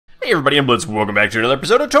Hey everybody, I'm Blitz. Welcome back to another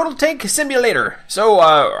episode of Total Tank Simulator. So,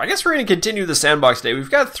 I guess we're going to continue the sandbox today. We've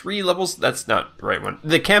got 3 levels. That's not the right one.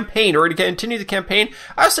 The campaign. We're going to continue the campaign.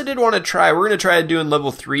 I also did want to try. We're going to try doing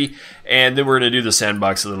level 3, and then we're going to do the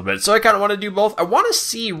sandbox a little bit. So I kind of want to do both. I want to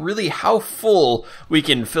see really how full we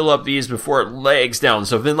can fill up these before it lags down.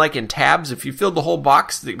 So then, like in tabs, if you filled the whole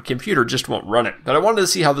box, the computer just won't run it. But I wanted to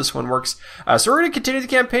see how this one works. So we're going to continue the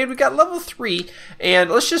campaign. We got level 3, and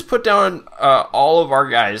let's just put down all of our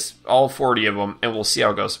guys. All 40 of them, and we'll see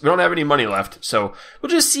how it goes. We don't have any money left, so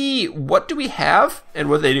we'll just see what do we have and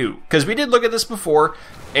what they do. Because we did look at this before,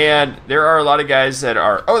 and there are a lot of guys that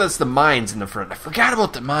are... Oh, that's the mines in the front. I forgot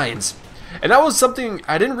about the mines. And that was something...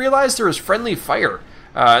 I didn't realize there was friendly fire.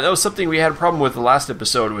 That was something we had a problem with the last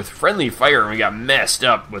episode, with friendly fire, and we got messed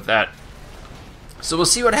up with that. So we'll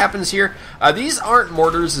see what happens here. These aren't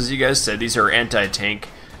mortars, as you guys said. These are anti-tank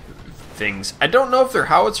things. I don't know if they're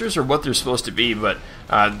howitzers or what they're supposed to be, but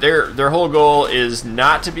their whole goal is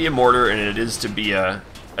not to be a mortar, and it is to be a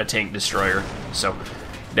tank destroyer. So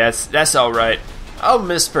that's all right. I'll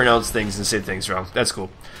mispronounce things and say things wrong. That's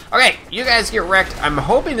cool. Okay, you guys get wrecked. I'm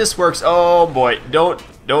hoping this works. Oh boy, don't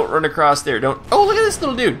run across there. Don't. Oh, look at this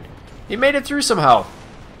little dude. He made it through somehow.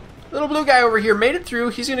 Little blue guy over here made it through.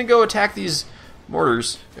 He's gonna go attack these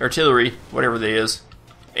mortars, artillery, whatever they is.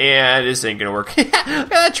 And this ain't gonna work. Look at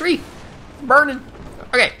that tree. Burning.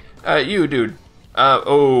 Okay, you dude.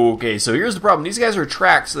 Okay, so here's the problem. These guys are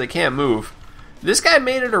tracked, so they can't move. This guy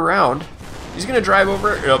made it around. He's gonna drive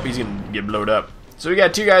over it. Nope, he's gonna get blowed up. So we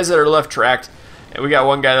got 2 guys that are left tracked, and we got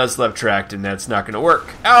 1 guy that's left tracked, and that's not gonna work.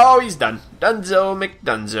 Oh, he's done. Dunzo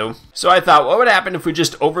McDunzo. So I thought, what would happen if we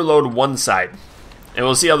just overload one side? And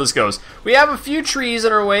we'll see how this goes. We have a few trees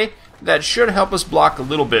in our way that should help us block a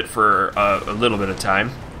little bit for a little bit of time.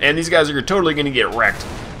 And these guys are totally gonna get wrecked.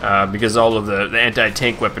 Because all of the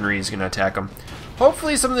anti-tank weaponry is going to attack them.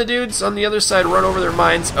 Hopefully some of the dudes on the other side run over their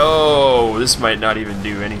mines. Oh, this might not even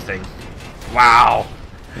do anything. Wow.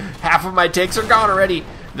 Half of my tanks are gone already.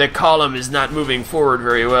 The column is not moving forward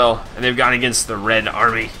very well, and they've gone against the Red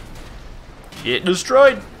Army. Get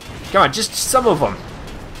destroyed. Come on, just some of them.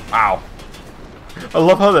 Wow. I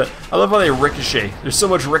love how they ricochet. There's so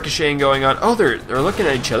much ricocheting going on. Oh, they're looking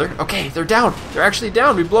at each other. Okay, they're down. They're actually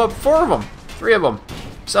down. We blow up 4 of them. 3 of them.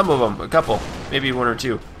 Some of them, a couple, maybe 1 or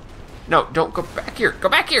 2. No, don't go back here. Go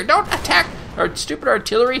back here. Don't attack our stupid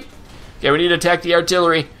artillery. Okay, we need to attack the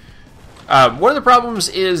artillery. One of the problems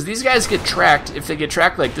is these guys get tracked. If they get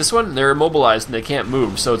tracked like this one, they're immobilized and they can't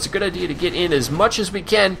move. So it's a good idea to get in as much as we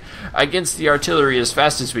can against the artillery as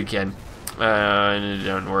fast as we can. And it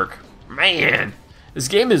doesn't work. Man, this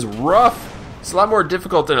game is rough. It's a lot more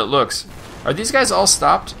difficult than it looks. Are these guys all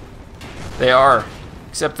stopped? They are,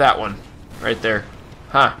 except that one right there.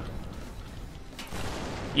 Huh.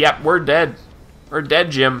 Yep, we're dead. We're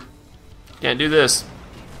dead, Jim. Can't do this.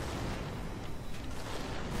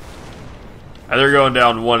 And they're going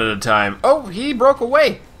down 1 at a time. Oh, he broke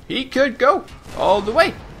away. He could go all the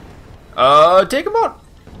way. Take him out.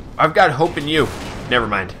 I've got hope in you. Never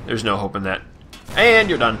mind. There's no hope in that. And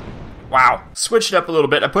you're done. Wow. Switched it up a little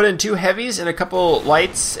bit. I put in 2 heavies and a couple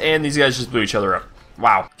lights, and these guys just blew each other up.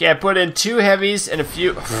 Wow. Okay, I put in 2 heavies and a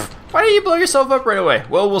few... Why don't you blow yourself up right away?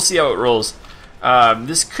 Well, we'll see how it rolls.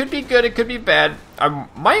 This could be good, it could be bad. I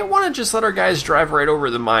might want to just let our guys drive right over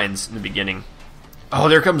the mines in the beginning. Oh,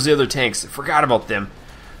 there comes the other tanks. I forgot about them.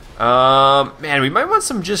 Man, we might want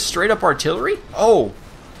some just straight up artillery. Oh.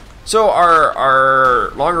 So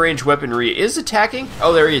our long-range weaponry is attacking.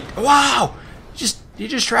 Oh, there he... Wow! He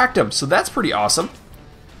just tracked him, so that's pretty awesome.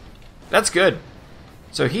 That's good.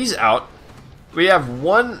 So he's out. We have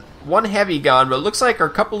one heavy gone, but it looks like our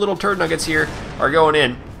couple little turd nuggets here are going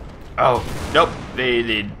in. Oh, nope. They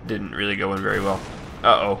didn't really go in very well.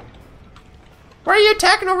 Uh-oh. Why are you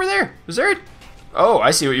attacking over there? Was there a... Oh,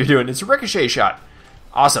 I see what you're doing. It's a ricochet shot.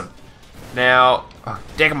 Awesome. Now,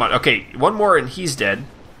 take him on. Okay, 1 more and he's dead.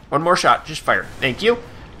 1 more shot. Just fire. Thank you.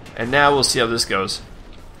 And now we'll see how this goes.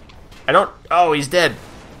 I don't... Oh, he's dead.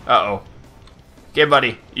 Uh-oh. Okay,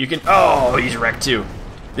 buddy. You can... Oh, he's wrecked too.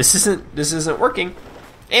 This isn't working.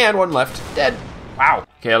 And 1 left. Dead. Wow.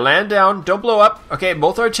 Okay, land down. Don't blow up. Okay,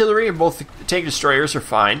 both artillery and both tank destroyers are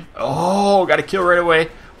fine. Oh, got to kill right away.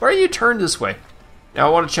 Why are you turned this way? Now I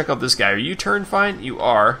want to check out this guy. Are you turned fine? You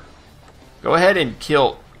are. Go ahead and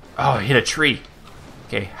kill... Oh, hit a tree.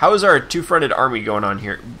 Okay, how is our 2-fronted army going on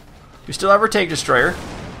here? We still have our tank destroyer.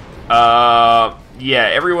 Yeah,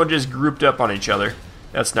 everyone just grouped up on each other.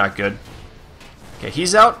 That's not good. Okay,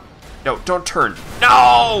 he's out. No, don't turn.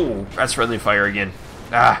 No! That's friendly fire again.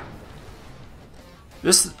 Ah.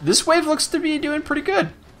 This wave looks to be doing pretty good.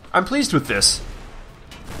 I'm pleased with this.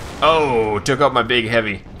 Oh, took out my big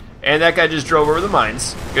heavy. And that guy just drove over the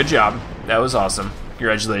mines. Good job. That was awesome.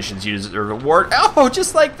 Congratulations, you deserve a reward. Oh,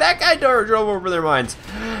 just like that guy drove over their mines.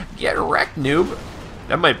 Get wrecked, noob.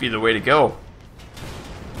 That might be the way to go.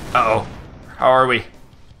 Uh-oh. How are we?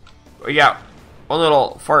 We got one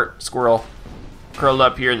little fart squirrel curled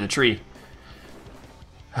up here in the tree.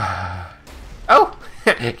 Oh,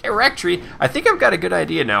 get wrecked, tree. I think I've got a good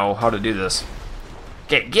idea now how to do this.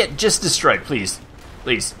 Okay, get just destroyed, please.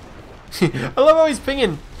 Please. I love how he's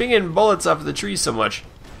pinging bullets off of the tree so much.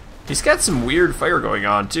 He's got some weird fire going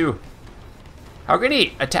on, too. How can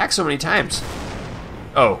he attack so many times?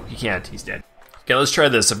 Oh, he can't. He's dead. Okay, let's try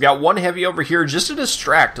this. I've got one heavy over here just to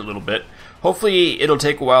distract a little bit. Hopefully, it'll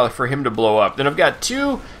take a while for him to blow up. Then I've got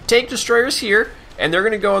 2 tank destroyers here, and they're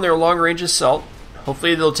going to go on their long-range assault.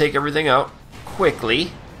 Hopefully, they'll take everything out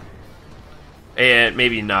quickly. And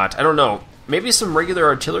maybe not. I don't know. Maybe some regular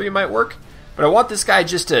artillery might work. But I want this guy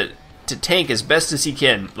just to tank as best as he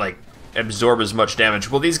can, like, absorb as much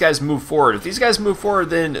damage. Will these guys move forward? If these guys move forward,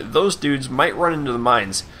 then those dudes might run into the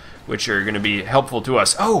mines, which are going to be helpful to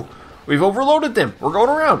us. Oh, we've overloaded them. We're going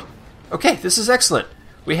around. Okay, this is excellent.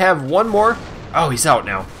 We have one more. Oh, he's out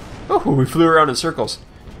now. Oh, we flew around in circles.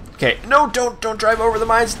 Okay, no, don't drive over the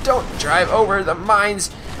mines. Don't drive over the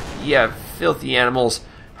mines. Yeah, filthy animals.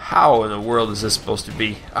 How in the world is this supposed to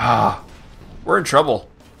be? Ah, we're in trouble.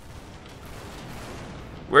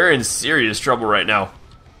 We're in serious trouble right now.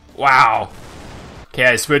 Wow. Okay,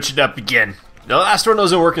 I switched it up again. The last one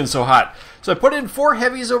wasn't working so hot. So I put in 4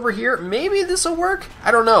 heavies over here. Maybe this will work?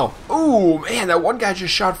 I don't know. Ooh, man, that one guy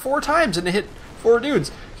just shot 4 times and it hit 4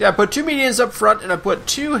 dudes. Okay, I put 2 mediums up front and I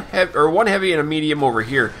put 1 heavy and a medium over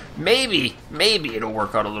here. Maybe it'll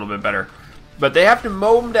work out a little bit better. But they have to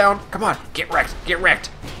mow them down. Come on, get wrecked, get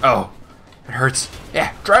wrecked. Oh, it hurts.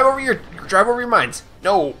 Yeah, drive over your mines.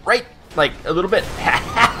 No, right, like a little bit.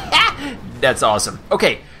 That's awesome.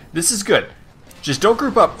 Okay, this is good. Just don't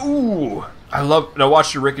group up. Ooh, I love. Now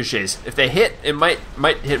watch the ricochets. If they hit, it might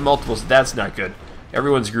hit multiples. That's not good.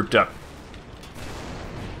 Everyone's grouped up.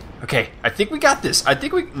 Okay, I think we got this. I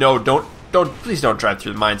think we. No, don't. Please don't drive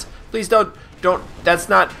through the mines. Please don't. That's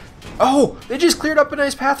not. Oh, they just cleared up a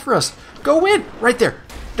nice path for us. Go in right there.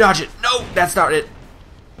 Dodge it. No, that's not it.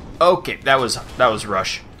 Okay, that was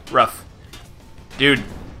rough, dude.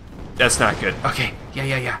 That's not good. Okay,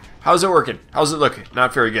 yeah. How's it working? How's it looking?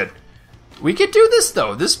 Not very good. We could do this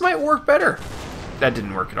though. This might work better. That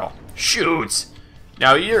didn't work at all. Shoots.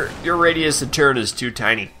 Now your radius of turn is too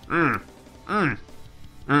tiny. I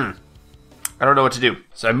don't know what to do.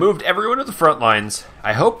 So I moved everyone to the front lines.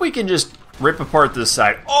 I hope we can just rip apart this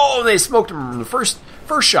side. Oh, they smoked him from the first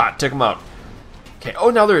shot. Took him out. Okay.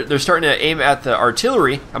 Oh, now they're starting to aim at the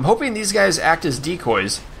artillery. I'm hoping these guys act as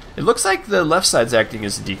decoys. It looks like the left side's acting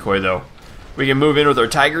as a decoy though. We can move in with our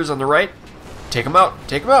tigers on the right. Take them out.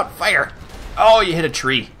 Take them out. Fire. Oh, you hit a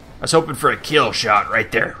tree. I was hoping for a kill shot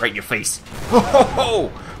right there. Right in your face.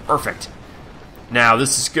 Oh, perfect. Now,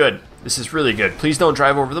 this is good. This is really good. Please don't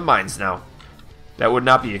drive over the mines now. That would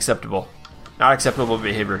not be acceptable. Not acceptable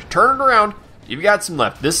behavior. Turn it around. You've got some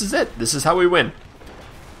left. This is it. This is how we win.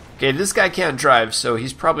 Okay, this guy can't drive, so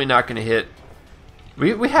he's probably not going to hit.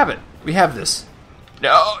 We have it. We have this.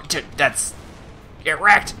 No, that's... Get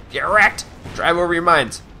wrecked. Get wrecked. Drive over your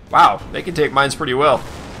mines. Wow, they can take mines pretty well.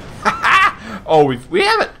 Oh, we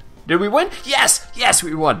have it. Did we win? Yes,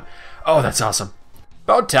 we won. Oh, that's awesome.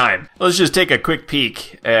 About time. Let's just take a quick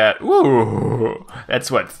peek at... Ooh,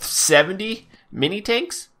 that's what, 70 mini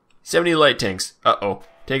tanks? 70 light tanks. Uh-oh.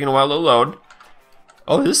 Taking a while to load.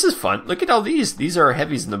 Oh, this is fun. Look at all these. These are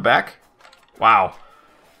heavies in the back. Wow.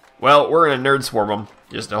 Well, we're going to nerd swarm them.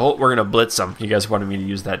 We're going to blitz them. You guys wanted me to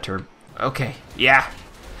use that term. Okay. Yeah.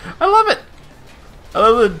 I love it. I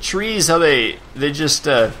love the trees, how they just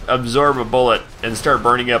absorb a bullet and start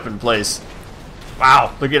burning up in place.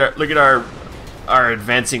 Wow. Look at our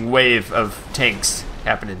advancing wave of tanks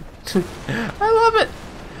happening. I love it.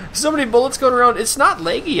 So many bullets going around. It's not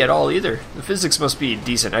laggy at all either. The physics must be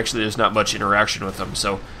decent. Actually, there's not much interaction with them,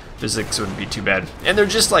 so physics wouldn't be too bad. And they're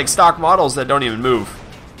just like stock models that don't even move.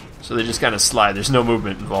 So they just kind of slide. There's no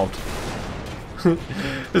movement involved.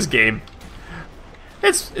 This game.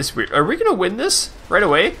 It's weird. Are we gonna win this right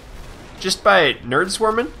away? Just by nerd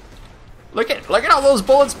swarming? Look at all those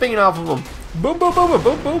bullets pinging off of them. Boom, boom, boom, boom,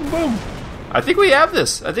 boom, boom, boom. I think we have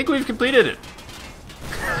this. I think we've completed it.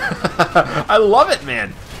 I love it,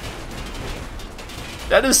 man.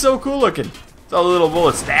 That is so cool looking. It's all the little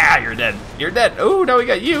bullets. Ah, you're dead. You're dead. Oh, now we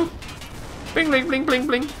got you. Bling, bling, bling, bling,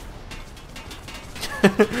 bling.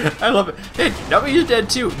 I love it. Hey, W's dead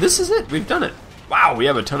too. This is it. We've done it. Wow, we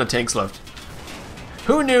have a ton of tanks left.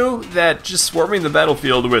 Who knew that just swarming the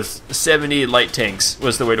battlefield with 70 light tanks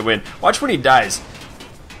was the way to win? Watch when he dies.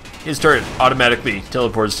 His turret automatically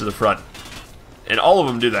teleports to the front. And all of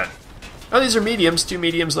them do that. Oh, these are mediums. 2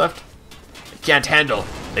 mediums left. They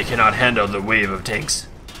cannot handle the wave of tanks.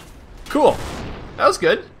 Cool. That was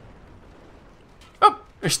good. Oh,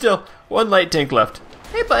 there's still 1 light tank left.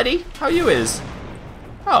 Hey, buddy. How you is?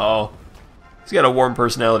 Oh. He's got a warm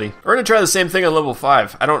personality. We're going to try the same thing on level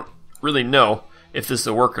 5. I don't really know if this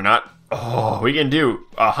will work or not. Oh, we can do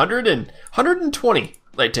 120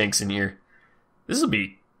 light tanks in here. This will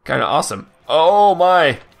be kind of awesome. Oh,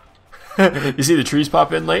 my. You see the trees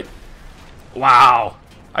pop in late? Wow.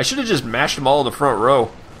 I should have just mashed them all in the front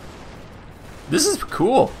row. This is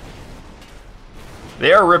cool.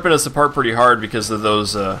 They are ripping us apart pretty hard because of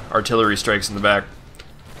those artillery strikes in the back.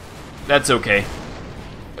 That's okay.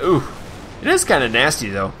 Ooh. It is kind of nasty,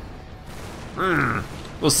 though.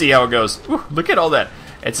 We'll see how it goes. Ooh, look at all that.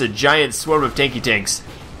 It's a giant swarm of tanky tanks.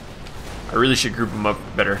 I really should group them up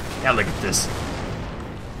better. Yeah, look at this.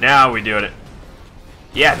 Now we're doing it.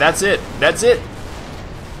 Yeah, that's it. That's it.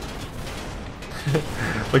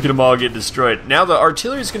 Look at them all get destroyed. Now the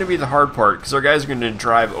artillery is going to be the hard part because our guys are going to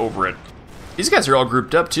drive over it. These guys are all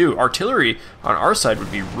grouped up too. Artillery on our side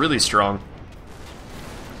would be really strong.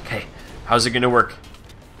 Okay, how's it going to work?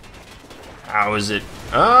 How is it?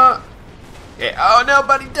 Okay. Oh no,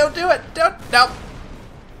 buddy, don't do it. No.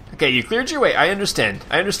 Okay, you cleared your way. I understand.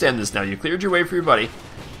 I understand this now. You cleared your way for your buddy,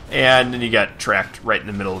 and then you got tracked right in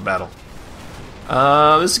the middle of the battle.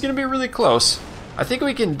 This is going to be really close. I think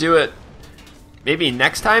we can do it maybe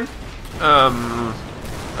next time on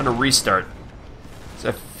a restart. So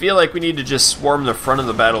I feel like we need to just swarm the front of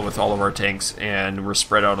the battle with all of our tanks, and we're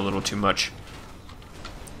spread out a little too much.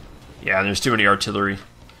 Yeah, there's too many artillery.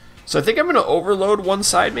 So I think I'm going to overload one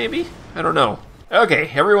side, maybe? I don't know. Okay,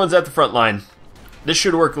 everyone's at the front line. This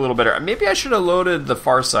should work a little better. Maybe I should have loaded the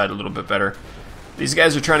far side a little bit better. These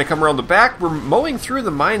guys are trying to come around the back. We're mowing through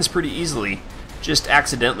the mines pretty easily. Just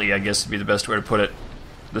accidentally, I guess would be the best way to put it.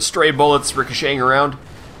 The stray bullets ricocheting around,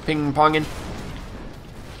 ping-ponging.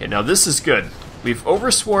 Okay, now this is good. We've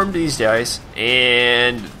overswarmed these guys,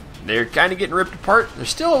 and they're kind of getting ripped apart. There's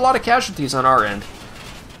still a lot of casualties on our end.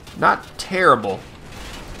 Not terrible.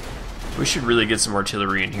 We should really get some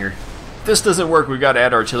artillery in here. If this doesn't work, we've got to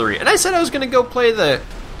add artillery. And I said I was going to go play the...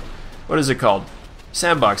 What is it called?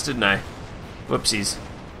 Sandbox, didn't I? Whoopsies.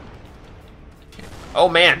 Okay. Oh,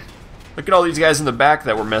 man. Look at all these guys in the back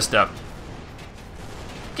that were messed up.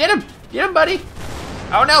 Get him! Get him, buddy!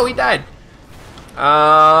 Oh, no, he died.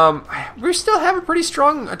 We still have a pretty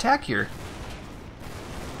strong attack here.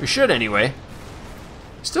 We should, anyway.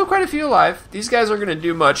 Still quite a few alive. These guys aren't going to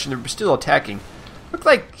do much, and they're still attacking. Looked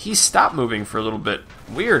like he stopped moving for a little bit.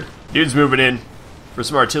 Weird. Dude's moving in for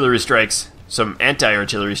some artillery strikes. Some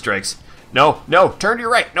anti-artillery strikes. No, turn to your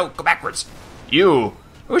right. No, go backwards. You.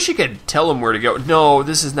 I wish you could tell him where to go. No,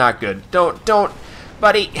 this is not good. Don't.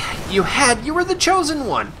 Buddy, you were the chosen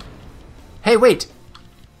one. Hey, wait.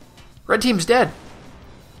 Red team's dead.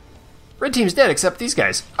 Red team's dead, except these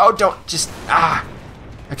guys. Oh, don't.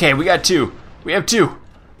 Okay, we got 2. We have 2.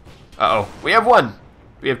 Uh-oh. We have 1.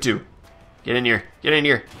 We have 2. Get in here. Get in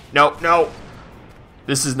here. No.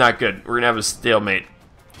 This is not good. We're going to have a stalemate.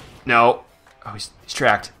 No. Oh, he's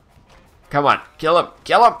tracked. Come on. Kill him.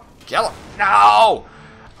 No!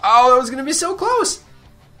 Oh, that was going to be so close.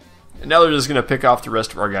 And now they're just going to pick off the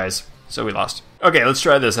rest of our guys. So we lost. Okay, let's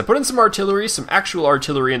try this. I put in some artillery, some actual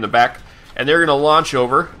artillery in the back, and they're going to launch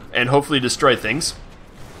over and hopefully destroy things.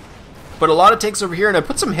 But a lot of tanks over here, and I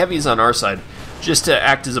put some heavies on our side just to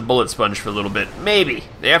act as a bullet sponge for a little bit. Maybe.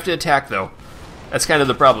 They have to attack, though. That's kind of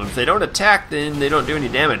the problem. If they don't attack, then they don't do any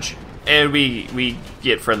damage. And we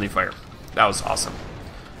get friendly fire. That was awesome.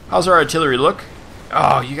 How's our artillery look?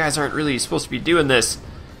 Oh, you guys aren't really supposed to be doing this.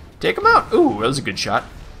 Take them out. Ooh, that was a good shot.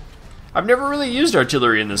 I've never really used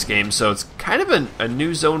artillery in this game, so it's kind of a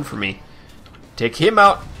new zone for me. Take him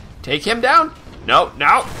out. Take him down. No.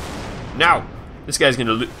 This guy's going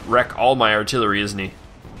to wreck all my artillery, isn't he?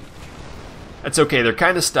 That's okay. They're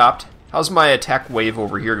kind of stopped. How's my attack wave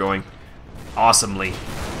over here going? Awesomely,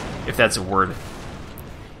 if that's a word.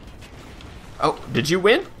 Oh, did you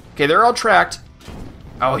win? Okay, they're all tracked.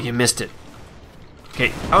 Oh, you missed it.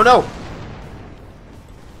 Okay. Oh, no.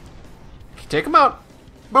 Okay, take them out.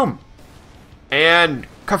 Boom. And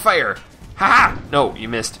fire. Haha. No, you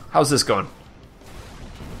missed. How's this going?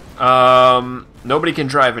 Nobody can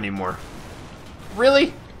drive anymore.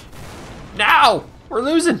 Really? Now! We're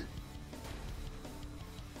losing.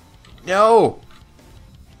 No,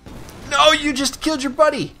 you just killed your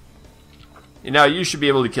buddy. And now you should be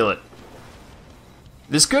able to kill it.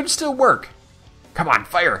 This could still work. Come on,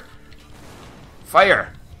 fire!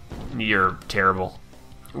 Fire! You're terrible.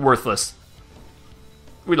 Worthless.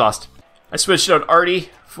 We lost. I switched out Artie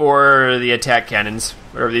for the attack cannons,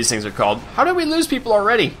 whatever these things are called. How did we lose people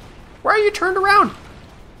already? Why are you turned around?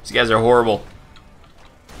 These guys are horrible.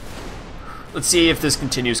 Let's see if this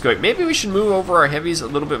continues going. Maybe we should move over our heavies a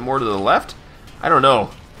little bit more to the left? I don't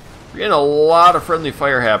know. We're getting a lot of friendly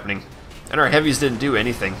fire happening. And our heavies didn't do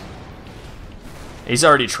anything. He's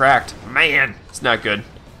already tracked. Man, it's not good.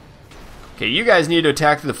 Okay, you guys need to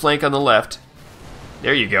attack the flank on the left.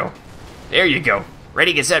 There you go. There you go.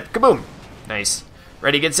 Ready, get set, kaboom. Nice.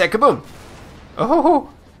 Ready, get set, kaboom.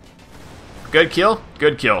 Oh. Good kill.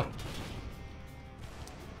 Good kill.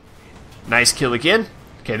 Nice kill again.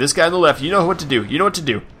 Okay, this guy on the left, you know what to do. You know what to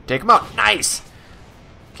do. Take him out. Nice.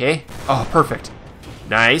 Okay. Oh, perfect.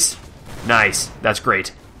 Nice. Nice. That's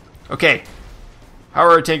great. Okay. How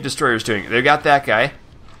are our tank destroyers doing? They got that guy.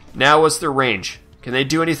 Now what's their range? Can they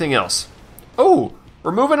do anything else? Oh,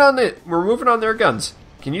 we're moving on their guns.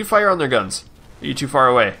 Can you fire on their guns? Are you too far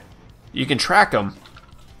away? You can track them.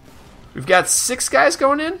 We've got 6 guys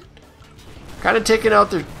going in. Kind of taking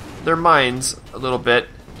out their mines a little bit.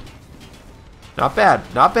 Not bad,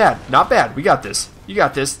 not bad, not bad. We got this. You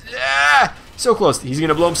got this. Ah, so close. He's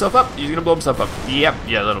gonna blow himself up. He's gonna blow himself up. Yep,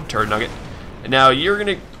 yeah, little turd nugget. And now you're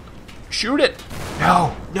gonna shoot it.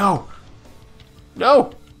 No, no,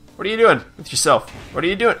 no. What are you doing with yourself? What are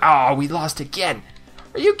you doing? Oh, we lost again.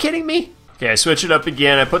 Are you kidding me? Okay, I switch it up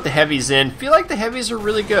again. I put the heavies in. Feel like the heavies are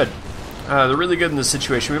really good. They're really good in this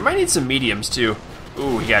situation. We might need some mediums too.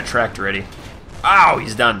 Ooh, he got tracked already. Ow,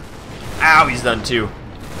 he's done. Ow, he's done too.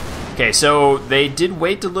 Okay, so they did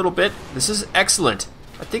wait a little bit. This is excellent.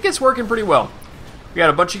 I think it's working pretty well. We got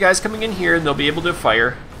a bunch of guys coming in here, and they'll be able to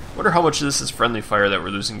fire. Wonder how much of this is friendly fire that we're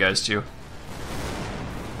losing guys to.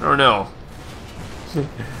 I don't know.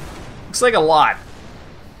 Looks like a lot.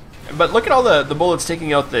 But look at all the bullets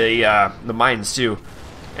taking out the mines too.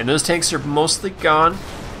 And those tanks are mostly gone.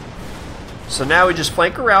 So now we just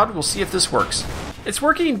flank around. We'll see if this works. It's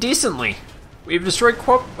working decently. We've destroyed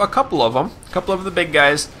a couple of them. A couple of the big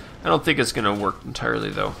guys. I don't think it's going to work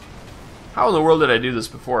entirely, though. How in the world did I do this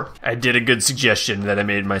before? I did a good suggestion that I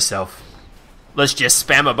made myself. Let's just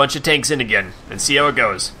spam a bunch of tanks in again and see how it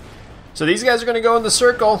goes. So these guys are going to go in the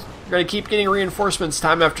circle. We're going to keep getting reinforcements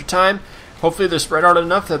time after time. Hopefully they're spread out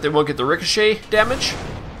enough that they won't get the ricochet damage.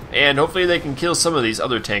 And hopefully they can kill some of these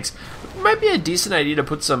other tanks. It might be a decent idea to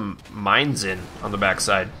put some mines in on the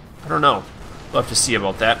backside. I don't know. We'll have to see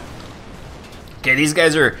about that. Okay, these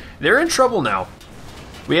guys they're in trouble now.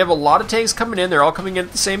 We have a lot of tanks coming in. They're all coming in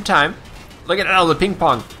at the same time. Look at all the ping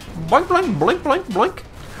pong. Boink, blink, blink, blink, blink.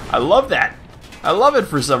 I love that. I love it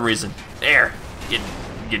for some reason. There.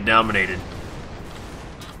 Get dominated.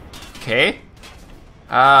 Okay.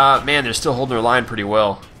 Man, they're still holding their line pretty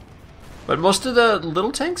well. But most of the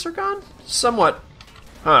little tanks are gone? Somewhat.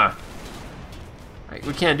 Huh.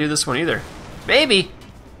 We can't do this one either. Maybe.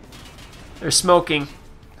 They're smoking.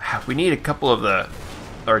 We need a couple of the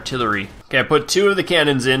artillery. Okay, I put 2 of the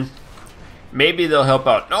cannons in. Maybe they'll help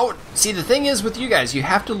out. No, see, the thing is with you guys, you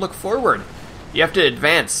have to look forward. You have to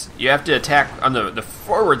advance. You have to attack on the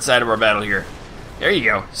forward side of our battle here. There you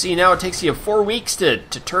go. See, now it takes you 4 weeks to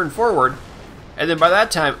turn forward. And then by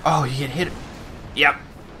that time, oh, you get hit. Yep.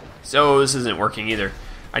 So this isn't working either.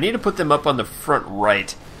 I need to put them up on the front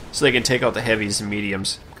right so they can take out the heavies and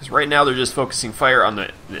mediums. Because right now they're just focusing fire on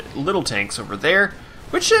the little tanks over there.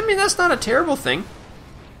 Which, I mean, that's not a terrible thing.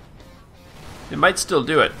 It might still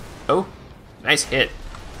do it. Oh, nice hit.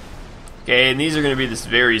 Okay, and these are going to be this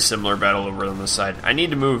very similar battle over on this side. I need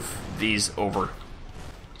to move these over.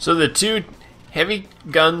 So the 2 heavy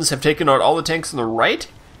guns have taken out all the tanks on the right.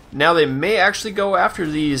 Now they may actually go after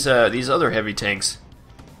these other heavy tanks.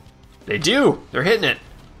 They do. They're hitting it.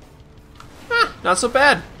 Not so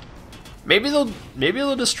bad. Maybe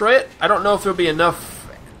they'll destroy it. I don't know if there'll be enough.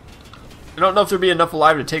 I don't know if there'll be enough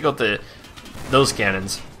alive to take out those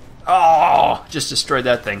cannons. Oh, just destroyed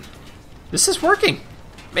that thing. This is working.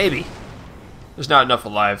 Maybe. There's not enough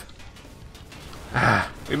alive.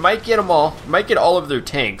 We might get them all. We might get all of their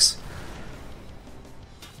tanks.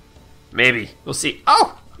 Maybe. We'll see.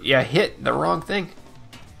 Oh! Yeah, hit the wrong thing.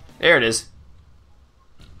 There it is.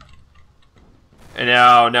 And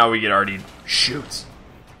now we get Artie. Shoots.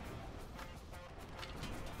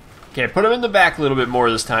 Okay, put him in the back a little bit more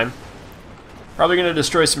this time. Probably going to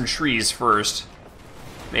destroy some trees first.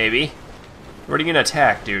 Maybe. What are you going to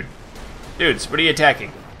attack, dude? Dudes, what are you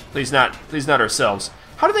attacking? Please not ourselves.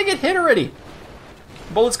 How did they get hit already?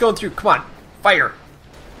 Bullets going through. Come on. Fire.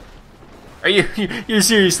 Are you're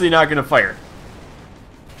seriously not going to fire?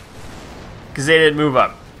 Because they didn't move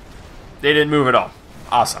up. They didn't move at all.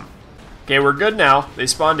 Awesome. Okay, we're good now. They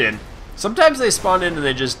spawned in. Sometimes they spawn in and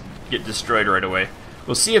they just get destroyed right away.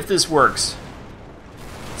 We'll see if this works.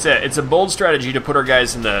 It's a bold strategy to put our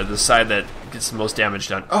guys in the side that gets the most damage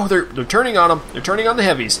done. Oh, they're turning on them. They're turning on the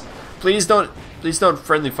heavies. Please don't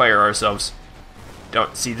friendly fire ourselves.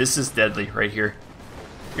 Don't. See, this is deadly right here.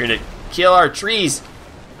 You're gonna kill our trees.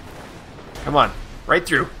 Come on, right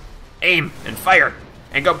through. Aim and fire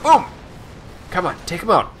and go boom. Come on, take them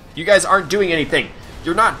out. You guys aren't doing anything.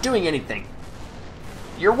 You're not doing anything.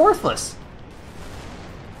 You're worthless.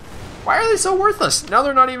 Why are they so worthless? Now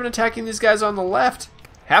they're not even attacking these guys on the left.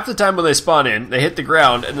 Half the time when they spawn in, they hit the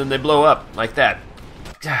ground and then they blow up like that.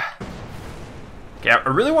 Okay, I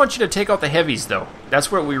really want you to take out the heavies though.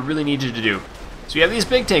 That's what we really need you to do. So you have these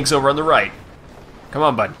big tanks over on the right. Come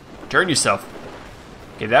on, bud. Turn yourself.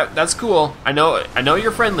 Okay, that's cool. I know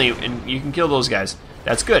you're friendly and you can kill those guys.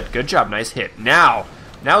 That's good. Good job. Nice hit.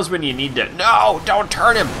 Now's when you need to. No, don't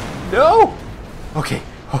turn him. No. Okay.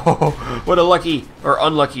 Oh, what a lucky or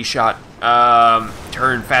unlucky shot.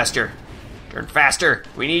 Turn faster. Turn faster.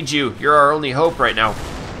 We need you. You're our only hope right now.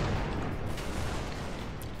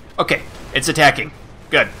 Okay, it's attacking.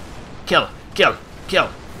 Good. Kill. Kill. Kill.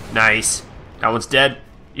 Nice. That one's dead.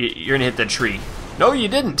 You're gonna hit the tree. No, you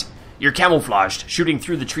didn't. You're camouflaged. Shooting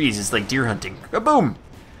through the trees is like deer hunting. Kaboom!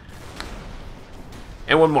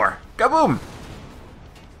 And one more. Kaboom!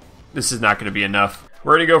 This is not going to be enough.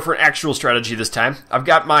 We're going to go for an actual strategy this time. I've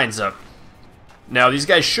got mines up. Now, these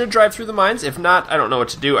guys should drive through the mines. If not, I don't know what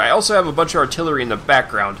to do. I also have a bunch of artillery in the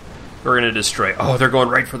background we're going to destroy. Oh, they're going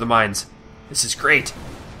right for the mines. This is great.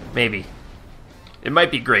 Maybe. It might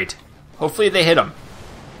be great. Hopefully they hit them.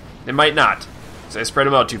 They might not, because I spread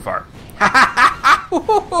them out too far.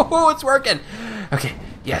 It's working. Okay,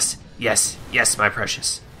 yes, yes, yes, my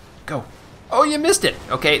precious. Go. Oh, you missed it.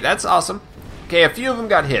 Okay, that's awesome. Okay, a few of them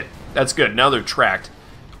got hit. That's good. Now they're tracked.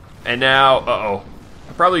 And now, uh-oh.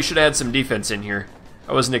 I probably should have had some defense in here.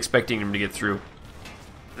 I wasn't expecting them to get through.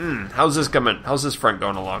 How's this coming? How's this front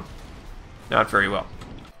going along? Not very well.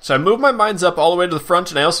 So I moved my mines up all the way to the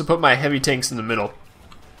front, and I also put my heavy tanks in the middle.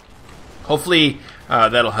 Hopefully,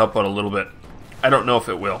 that'll help out a little bit. I don't know if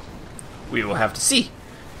it will. We will have to see.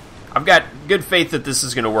 I've got good faith that this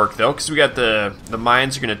is going to work, though, because we got the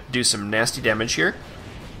mines are going to do some nasty damage here.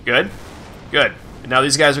 Good. Good. And now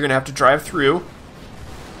these guys are going to have to drive through,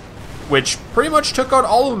 which pretty much took out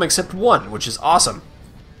all of them except one, which is awesome.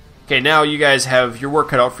 Okay, now you guys have your work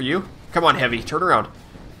cut out for you. Come on, Heavy. Turn around.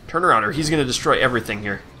 Turn around, or he's going to destroy everything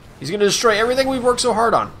here. He's going to destroy everything we've worked so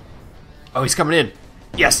hard on. Oh, he's coming in.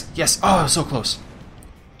 Yes, yes. Oh, so close.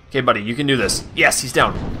 Okay, buddy, you can do this. Yes, he's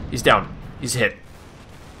down. He's down. He's hit.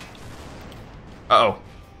 Uh-oh.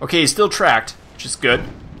 Okay, he's still tracked, which is good.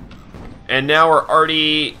 And now we're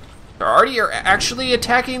already are actually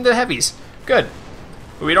attacking the heavies. Good.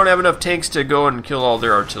 But we don't have enough tanks to go and kill all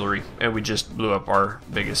their artillery, and we just blew up our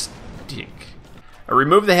biggest tank. I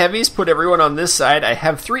removed the heavies, put everyone on this side. I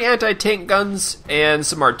have 3 anti-tank guns and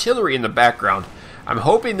some artillery in the background. I'm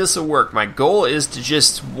hoping this will work. My goal is to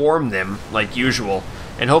just swarm them like usual,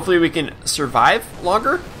 and hopefully we can survive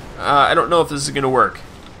longer. I don't know if this is going to work.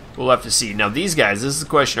 We'll have to see. Now these guys, this is the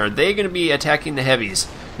question, are they going to be attacking the heavies?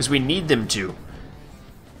 Because we need them to.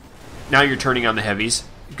 Now you're turning on the heavies.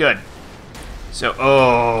 Good. So,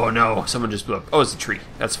 oh no, someone just blew up. Oh, it's a tree.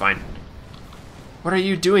 That's fine. What are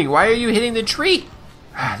you doing? Why are you hitting the tree?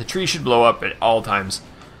 The tree should blow up at all times.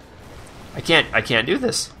 I can't do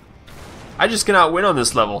this. I just cannot win on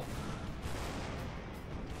this level.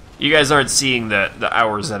 You guys aren't seeing the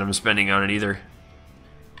hours that I'm spending on it either.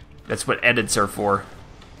 That's what edits are for.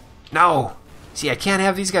 No! See, I can't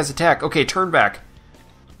have these guys attack. Okay, turn back.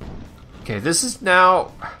 Okay, this is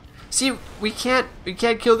now... See, we can't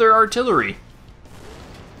kill their artillery.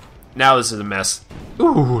 Now this is a mess.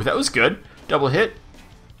 Ooh, that was good. Double hit.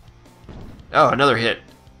 Oh, another hit.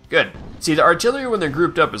 Good. See, the artillery when they're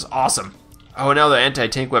grouped up is awesome. Oh, now the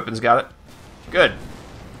anti-tank weapons got it. Good.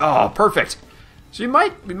 Oh, perfect. So we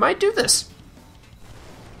might do this.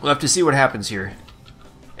 We'll have to see what happens here.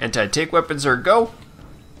 Anti-tank weapons are a go.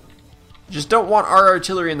 Just don't want our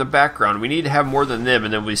artillery in the background. We need to have more than them,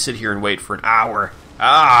 and then we sit here and wait for an hour.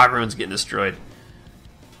 Ah, everyone's getting destroyed.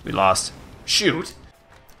 We lost. Shoot.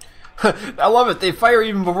 I love it. They fire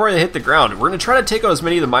even before they hit the ground. We're going to try to take out as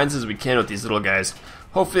many of the mines as we can with these little guys.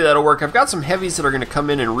 Hopefully that'll work. I've got some heavies that are going to come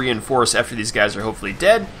in and reinforce after these guys are hopefully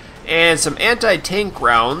dead. And some anti-tank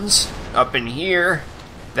rounds up in here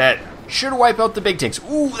that should wipe out the big tanks.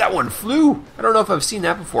 Ooh, that one flew. I don't know if I've seen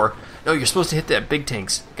that before. No, you're supposed to hit the big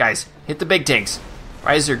tanks. Guys, hit the big tanks.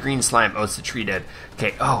 Why is there green slime? Oh, it's the tree dead.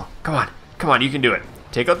 Okay, oh, come on. Come on, you can do it.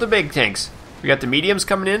 Take out the big tanks. We got the mediums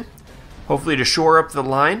coming in. hopefully to shore up the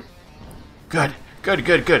line. Good, good,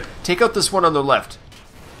 good, good. Take out this one on the left.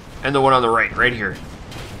 And the one on the right, right here.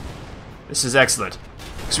 This is excellent.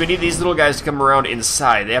 So we need these little guys to come around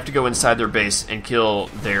inside. They have to go inside their base and kill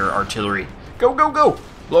their artillery. Go, go, go!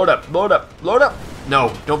 Blow it up, blow it up, blow it up!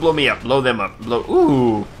 No, don't blow me up, blow them up. Blow.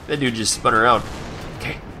 Ooh, that dude just spun around.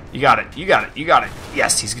 Okay, you got it, you got it, you got it.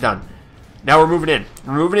 Yes, he's done. Now we're moving in.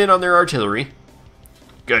 We're moving in on their artillery.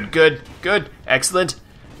 Good, good, good, excellent.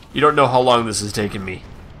 You don't know how long this has taken me.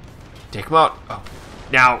 Take him out. Oh.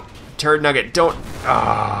 Now, Turd Nugget, don't.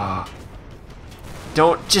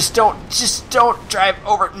 Just don't drive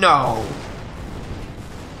over. No.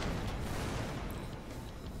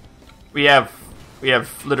 We have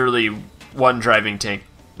literally one driving tank.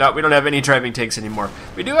 No, we don't have any driving tanks anymore.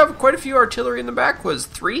 We do have quite a few artillery in the back. Was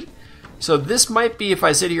 3? So this might be, if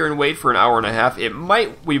I sit here and wait for an hour and a half,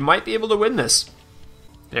 we might be able to win this.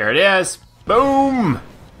 There it is. Boom.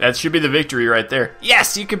 That should be the victory right there.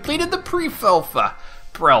 Yes, you completed the pre-alpha.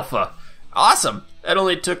 Awesome. That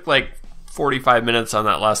only took like 45 minutes on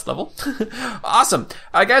that last level. Awesome.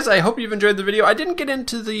 Guys, I hope you've enjoyed the video. I didn't get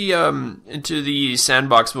into the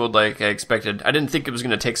sandbox mode like I expected. I didn't think it was going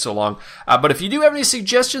to take so long. But if you do have any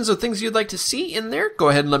suggestions of things you'd like to see in there, go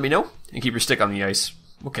ahead and let me know. And keep your stick on the ice.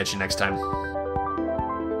 We'll catch you next time.